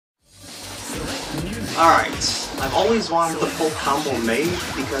Alright, I've always wanted the full combo made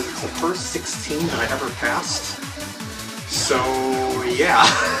because it's the first 16 that I ever passed. So, yeah,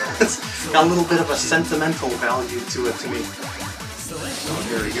 it's got a little bit of a sentimental value to it to me. So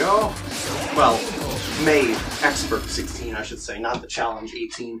here we go. Well, made, expert 16 I should say, not the challenge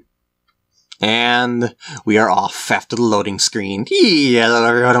 18. And we are off after the loading screen. Hello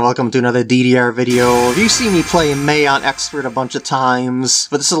everyone and welcome to another DDR video. You've seen me play May on Expert a bunch of times,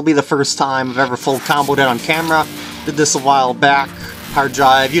 but this will be the first time I've ever full comboed it on camera. Did this a while back. Hard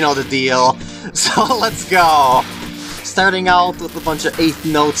drive, you know the deal. So let's go! Starting out with a bunch of 8th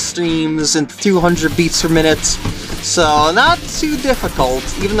note streams and 200 beats per minute. So not too difficult,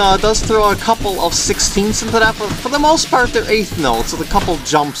 even though it does throw a couple of 16ths into that, but for the most part they're 8th notes, with a couple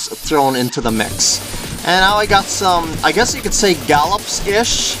jumps thrown into the mix. And now I got some, I guess you could say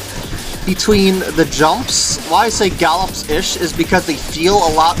gallops-ish between the jumps. Why I say gallops-ish is because they feel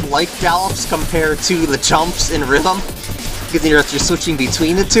a lot like gallops compared to the jumps in rhythm, because you're switching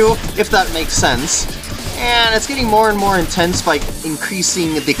between the two, if that makes sense. And it's getting more and more intense by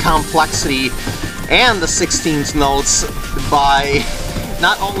increasing the complexity and the 16th notes by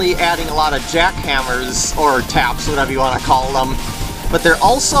not only adding a lot of jackhammers, or taps, whatever you want to call them, but they're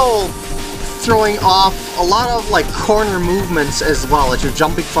also throwing off a lot of like corner movements as well, as you're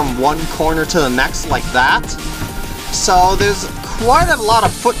jumping from one corner to the next like that. So there's quite a lot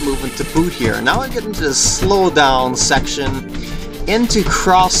of foot movement to boot here. Now I get into the slow down section, into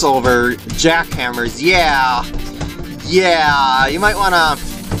crossover jackhammers. Yeah, you might want to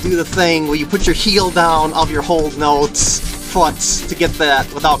do the thing where you put your heel down of your hold notes foot to get that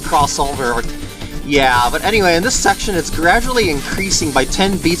without crossover. Yeah, but anyway, in this section it's gradually increasing by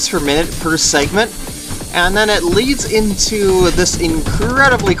 10 beats per minute per segment, and then it leads into this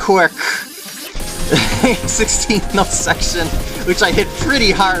incredibly quick 16th note section, which I hit pretty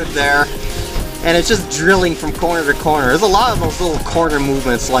hard there. And it's just drilling from corner to corner. There's a lot of those little corner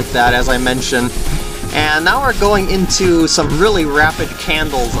movements like that, as I mentioned. And now we're going into some really rapid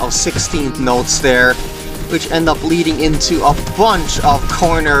candles of 16th notes there, which end up leading into a bunch of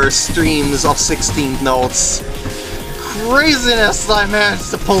corner streams of 16th notes. Craziness that I managed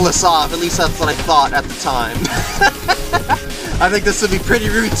to pull this off, at least that's what I thought at the time. I think this would be pretty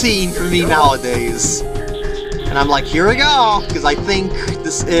routine for me nowadays. And I'm like, here we go, because I think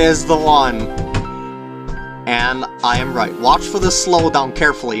this is the one. And I am right. Watch for the slowdown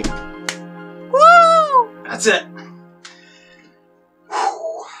carefully. Woo! That's it.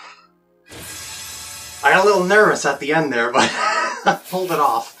 Whew. I got a little nervous at the end there, but I pulled it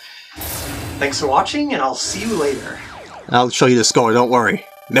off. Thanks for watching, and I'll see you later. I'll show you the score, don't worry.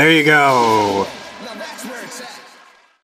 There you go!